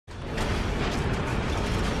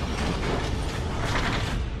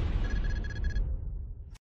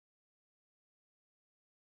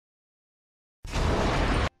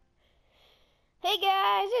Hey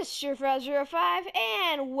guys, it's SHAREfactory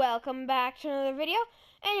and welcome back to another video.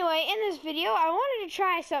 Anyway, in this video, I wanted to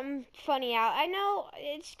try something funny out. I know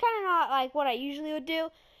it's kind of not like what I usually would do,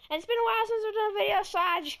 and it's been a while since I've done a video, so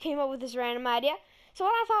I just came up with this random idea. So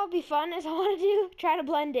what I thought would be fun is I want to try to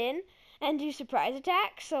blend in and do surprise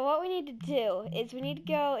attacks. So what we need to do is we need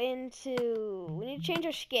to change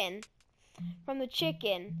our skin from the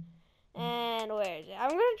chicken. And where is it? I'm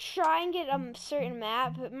gonna try and get a certain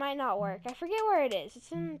map. It might not work. I forget where it is.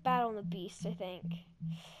 It's in Battle on the Beast, I think.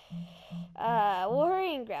 We'll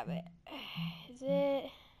hurry and grab it. Is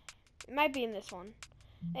it? It might be in this one.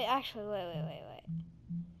 Hey, actually, wait.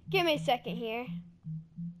 Give me a second here.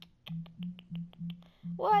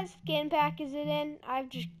 What skin pack is it in?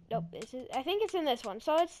 Nope. I think it's in this one.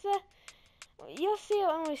 So it's the. You'll see it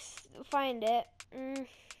when we find it.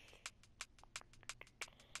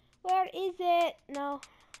 Where is it? No,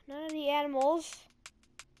 none of the animals.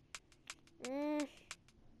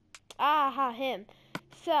 Aha, him.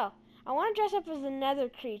 So, I want to dress up as another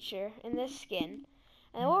creature in this skin.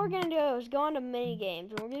 And what we're going to do is go into mini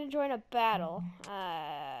games. And we're going to join a battle.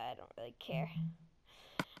 I don't really care.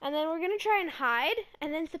 And then we're going to try and hide.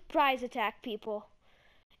 And then surprise attack people.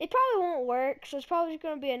 It probably won't work. So it's probably just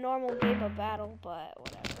going to be a normal game of battle. But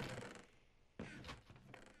whatever.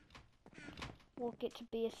 We'll get to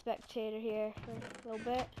be a spectator here for a little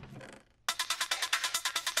bit.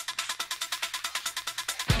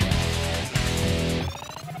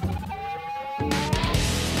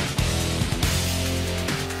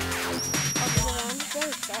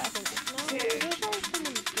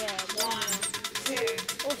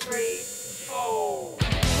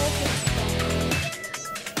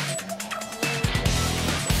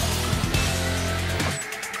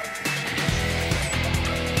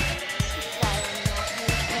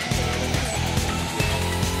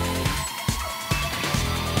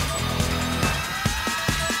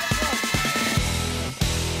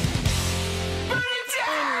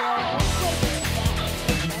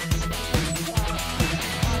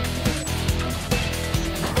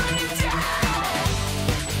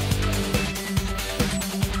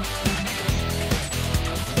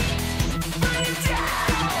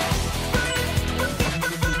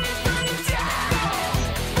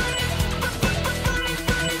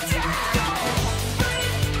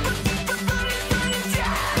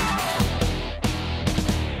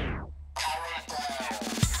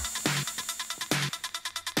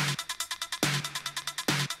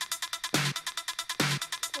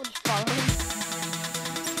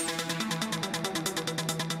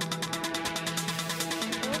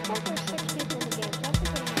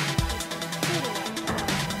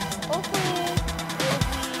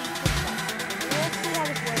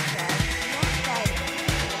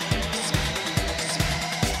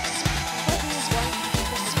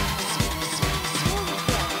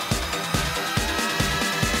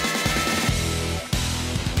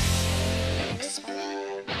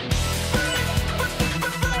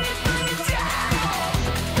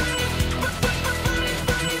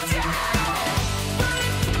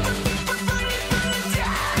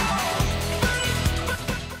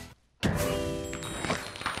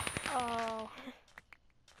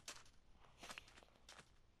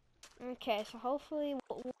 Okay, so hopefully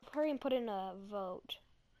we'll hurry and put in a vote.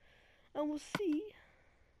 And we'll see.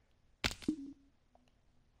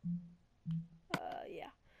 Yeah.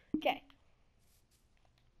 Okay.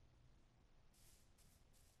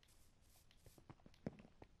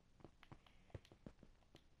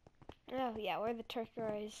 Oh, yeah, we're the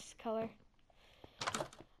turquoise color.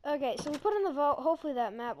 Okay, so we put in the vote. Hopefully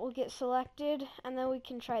that map will get selected, and then we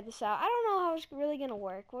can try this out. I don't know how it's really going to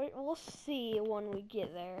work. We'll see when we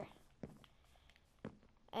get there.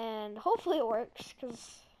 And hopefully it works,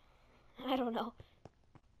 because I don't know.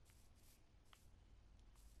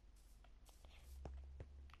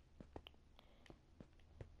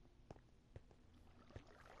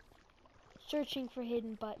 Searching for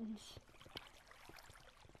hidden buttons.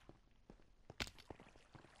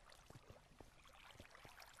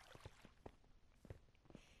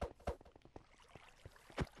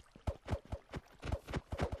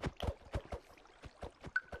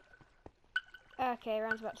 Okay,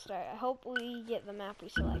 round's about to start. I hope we get the map we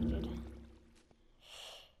selected.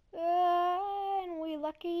 And we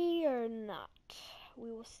lucky or not?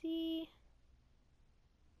 We will see.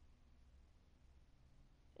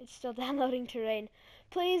 It's still downloading terrain.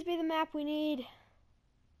 Please be the map we need.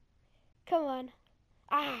 Come on.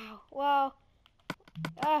 Ow. Well.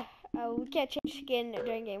 We can't change skin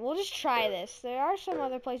during game. We'll just try this. There are some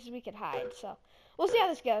other places we could hide, so we'll see how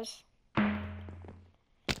this goes.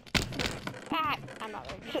 I'm not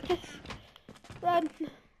very good at this. Run.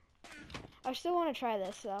 I still want to try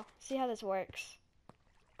this though. See how this works.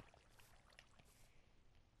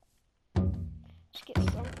 Just get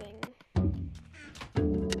something.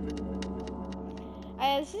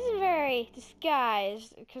 This isn't very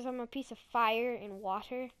disguised because I'm a piece of fire in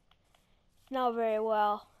water. Not very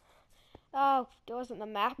well. Oh, it wasn't the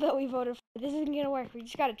map that we voted for. This isn't gonna work. We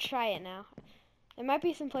just gotta try it now. There might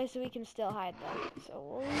be some place that we can still hide though.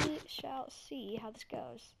 So we shall see how this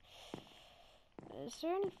goes. Is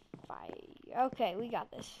there any fire? Okay, we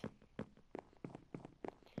got this.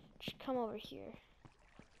 Just come over here.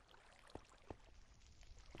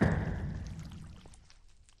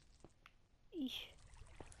 Eesh.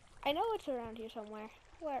 I know it's around here somewhere.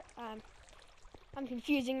 Where? I'm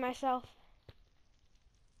confusing myself.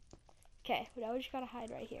 Okay, now we just gotta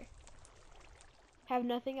hide right here. Have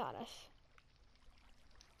nothing on us.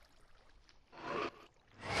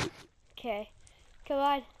 Okay, come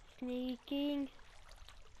on, sneaking.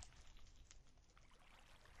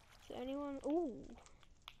 Is there anyone? Ooh.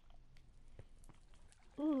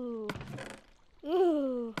 Ooh.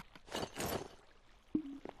 Ooh.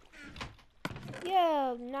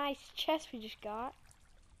 Yo, nice chest we just got.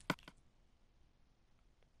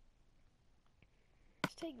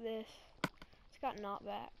 Let's take this. It's got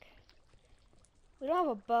knockback. We don't have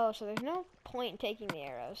a bow, so there's no point in taking the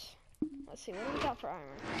arrows. Let's see, what do we got for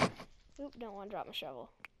armor? Oop, don't want to drop my shovel.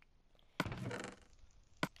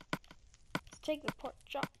 Let's take the pork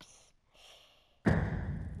chops.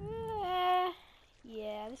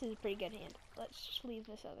 Yeah, this is a pretty good hand. Let's just leave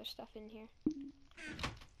this other stuff in here.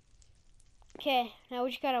 Okay, now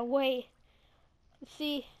we just gotta wait. Let's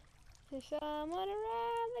see. There's someone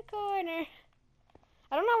around the corner.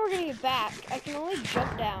 I don't know how we're gonna get back. I can only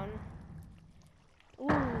jump down.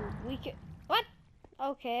 Ooh, we can. What?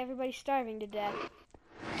 Okay, everybody's starving to death.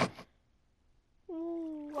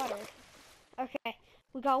 Ooh, water. Okay,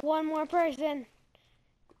 we got one more person.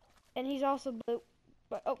 And he's also blue.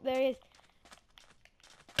 But, oh, there he is.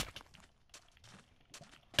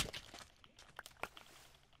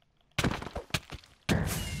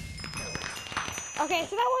 Okay,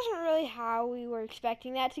 so that wasn't really how we were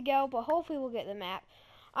expecting that to go, but hopefully we'll get the map.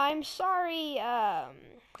 I'm sorry, I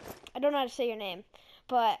don't know how to say your name,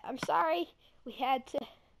 but I'm sorry we had to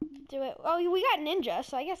do it. Oh, we got ninja,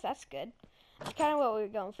 so I guess that's good. That's kind of what we were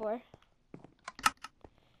going for.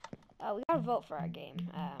 We gotta vote for our game.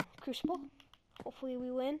 Crucible. Hopefully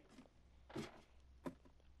we win.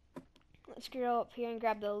 Let's go up here and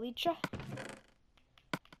grab the Elytra.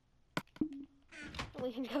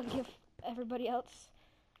 We can go give everybody else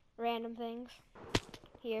random things.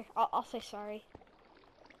 Here, I'll say sorry.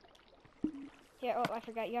 Here, oh, I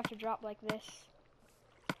forgot, you have to drop like this.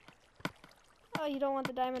 Oh, you don't want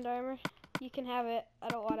the diamond armor? You can have it. I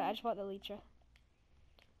don't want it, I just want the Elytra.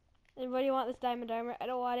 Anybody want this diamond armor? I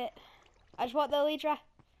don't want it. I just want the Elytra.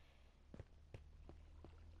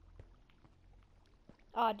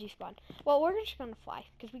 Oh, despawn. Well, we're just gonna fly,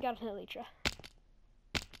 because we got an Elytra.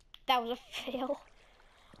 That was a fail.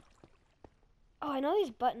 Oh, I know these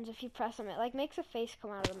buttons, if you press them, it like makes a face come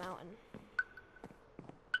out of the mountain.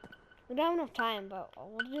 We don't have enough time, but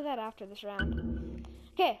we'll do that after this round.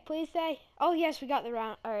 Okay, please say. Oh yes, we got the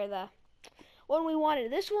round, or the one we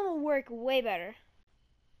wanted. This one will work way better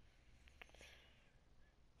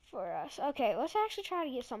for us. Okay, let's actually try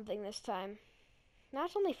to get something this time. Now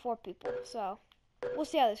it's only 4 people, so we'll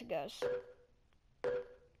see how this goes.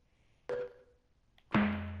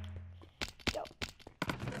 Go.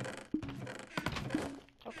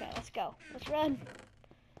 Okay, let's go. Let's run.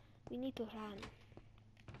 We need to run.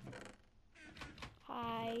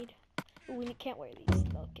 Hide. Ooh, we can't wear these.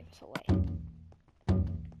 They'll give us away.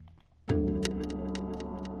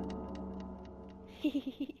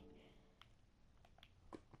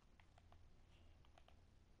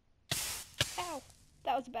 Ow!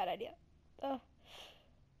 That was a bad idea.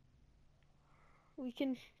 We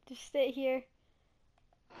can just stay here.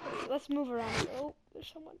 Let's move around. Oh, there's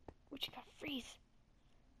someone. What you got? Freeze.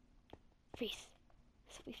 Freeze.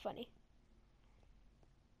 This will be funny.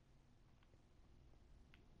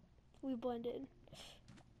 We blend in.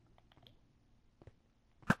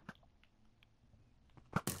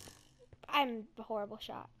 I'm a horrible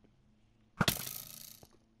shot.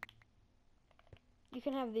 You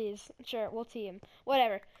can have these. Sure, we'll team.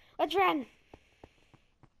 Whatever. Let's run.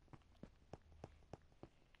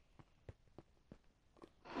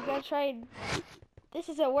 You gotta try. This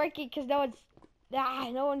isn't working because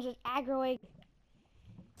no one's just aggroing.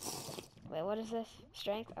 Wait, what is this?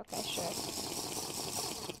 Strength? Okay, sure.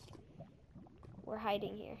 We're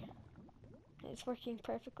hiding here. It's working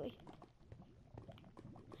perfectly.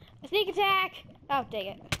 A sneak attack! Oh, dang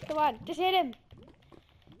it. Come on, just hit him.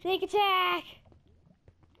 Sneak attack!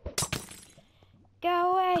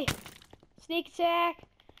 Go away! Sneak attack!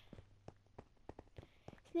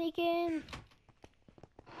 Sneak in!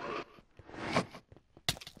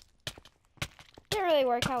 Didn't really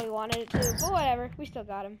work how we wanted it to, but whatever. We still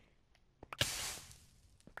got him.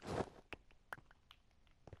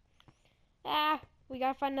 Ah, we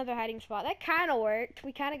gotta find another hiding spot. That kind of worked.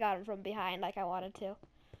 We kind of got him from behind like I wanted to.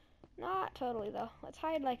 Not totally, though. Let's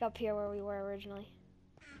hide, like, up here where we were originally.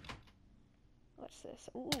 What's this?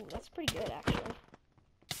 Ooh, that's pretty good, actually.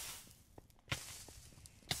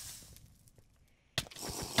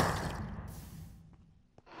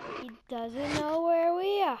 He doesn't know where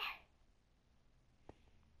we are.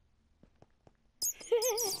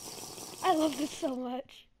 I love this so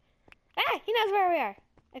much. Ah, he knows where we are,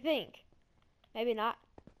 I think. Maybe not.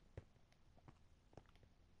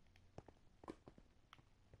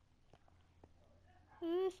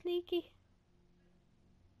 Ooh, sneaky.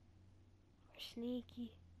 We're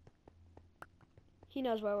sneaky. He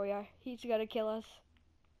knows where we are. He's gonna kill us.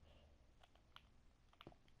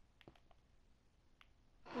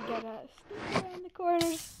 We gotta sneak around the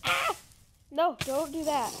corners. Ah! No, don't do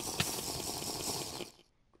that.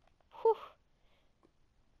 Whew.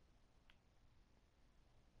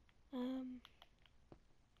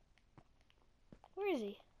 Where is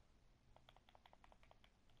he?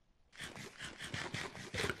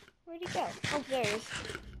 Where'd he go? Oh, there he is.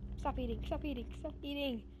 Stop eating, stop eating, stop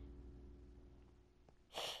eating.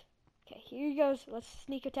 Okay, here he goes. Let's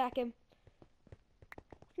sneak attack him.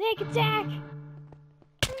 Sneak attack!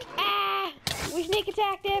 Ah! We sneak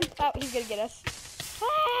attacked him. Oh, he's gonna get us.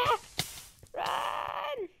 Ah!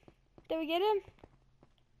 Run! Did we get him?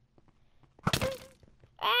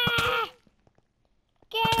 Ah!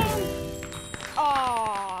 Get him!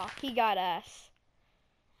 Aw, he got us.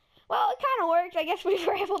 Well, it kind of worked. I guess we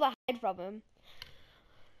were able to hide from him.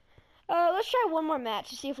 Let's try one more match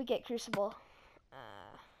to see if we get Crucible.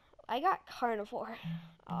 I got Carnivore.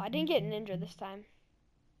 Oh, I didn't get Ninja this time.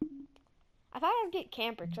 I thought I'd get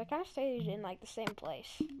Camper because I kind of stayed in like the same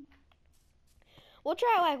place. We'll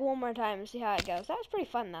try it like one more time and see how it goes. That was pretty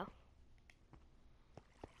fun though.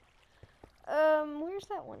 Where's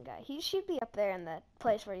that one guy? He should be up there in the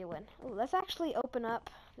place where you win. Ooh, let's actually open up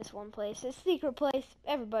this one place. This secret place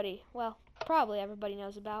everybody, well, probably everybody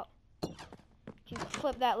knows about. You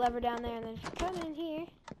flip that lever down there and then come in here.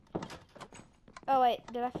 Oh wait,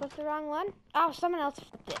 did I flip the wrong one? Oh, someone else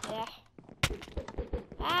flipped it. Yeah.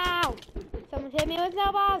 Ow! Someone hit me with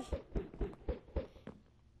snowballs.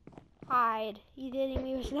 Hide. He's hitting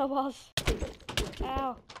me with snowballs.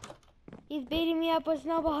 Ow. He's beating me up with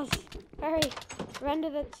snowballs. Hurry. Run to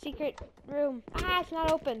the secret room. Ah, it's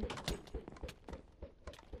not open.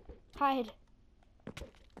 Hide.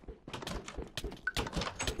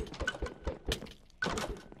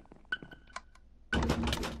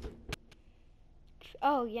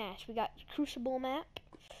 Oh yes, we got Crucible map.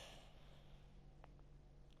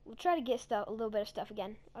 We'll try to get a little bit of stuff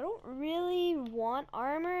again. I don't really want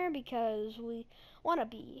armor because we want to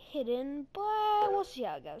be hidden, but we'll see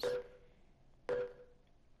how it goes.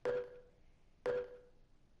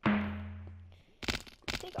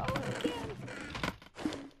 Take all we can.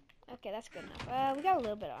 Okay, that's good enough. We got a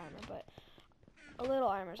little bit of armor, but a little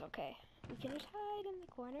armor's okay. We can just hide in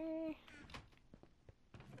the corner.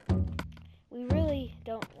 We really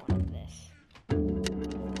don't want this.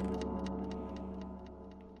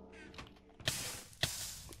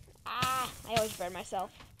 Ah, I always burn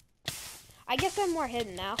myself. I guess I'm more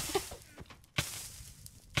hidden now.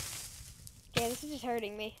 Okay, this is just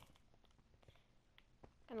hurting me.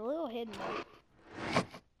 I'm a little hidden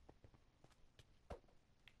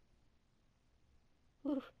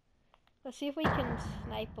though. Ooh. Let's see if we can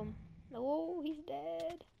snipe him. Oh, he's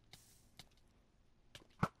dead.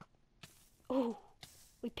 Oh,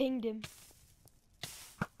 we pinged him.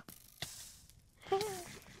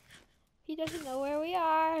 He doesn't know where we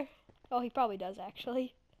are. Oh, he probably does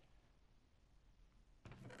actually.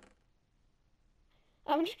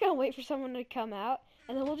 I'm just gonna wait for someone to come out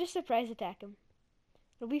and then we'll just surprise attack him.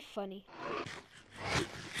 It'll be funny.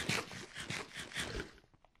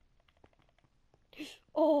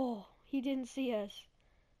 Oh, he didn't see us.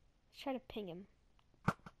 Let's try to ping him.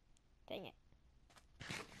 Dang it.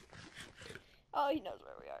 Oh, he knows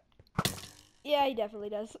where we are. Yeah, he definitely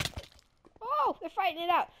does. Oh, they're fighting it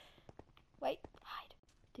out. Wait, hide.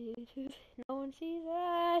 No one sees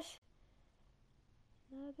us.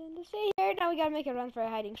 Nothing to see here. Now we gotta make a run for a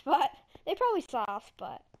hiding spot. They probably saw us,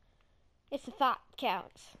 but it's the thought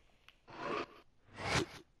counts.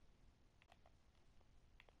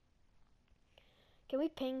 Can we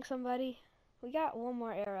ping somebody? We got one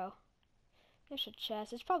more arrow. There's a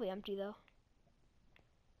chest. It's probably empty though.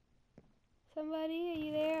 Somebody, are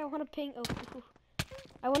you there? I want to ping. Oh, ooh.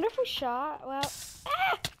 I wonder if we shot. Well,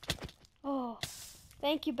 ah! Oh,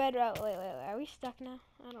 thank you, Bedrock. Wait. Are we stuck now?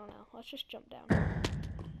 I don't know. Let's just jump down.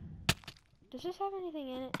 Does this have anything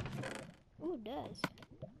in it? Ooh, it does.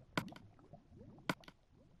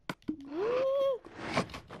 Ooh.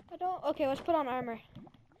 I don't. Okay, let's put on armor.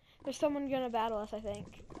 There's someone gonna battle us, I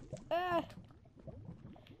think.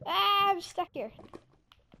 I'm stuck here.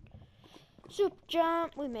 Soup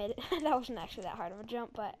jump. We made it. That wasn't actually that hard of a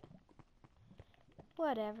jump, but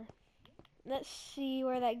whatever. Let's see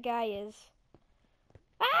where that guy is.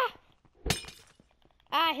 Ah!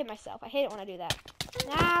 I hit myself. I hate it when I do that.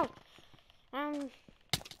 No!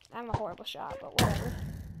 I'm a horrible shot, but whatever.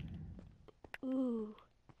 Ooh,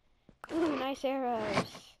 nice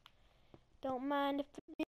arrows. Don't mind if I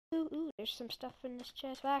do. Ooh, there's some stuff in this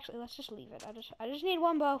chest. Well, actually, let's just leave it. I just need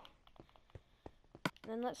one bow.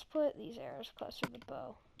 And then let's put these arrows closer to the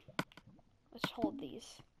bow. Let's hold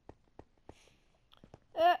these.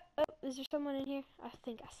 Oh, is there someone in here? I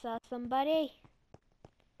think I saw somebody.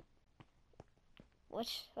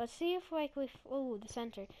 Let's see if like oh, the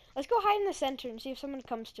center. Let's go hide in the center and see if someone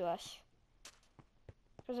comes to us.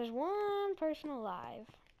 Because there's one person alive.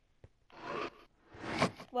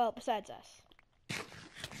 Well, besides us.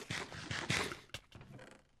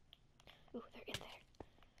 Ooh, they're in there.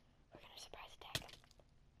 We're gonna surprise attack them.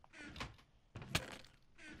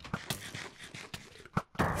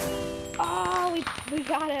 Oh, we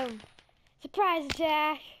got him. Surprise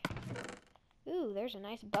attack. Ooh, there's a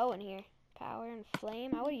nice bow in here. Power and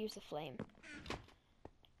flame. I would use the flame.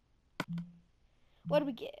 What do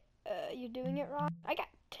we get? You're doing it wrong. I got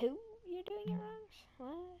 2. You're doing it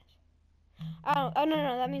wrong. What? Oh no,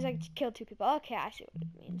 that means I killed 2 people. Okay, I see what it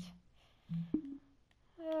means.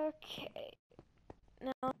 Okay.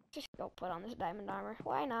 Now, let's just go put on this diamond armor.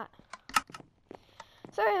 Why not?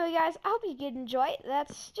 So anyway, guys, I hope you did enjoy it.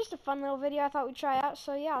 That's just a fun little video I thought we'd try out.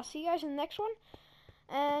 So yeah, I'll see you guys in the next one.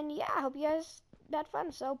 And yeah, I hope you guys had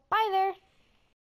fun. So bye there.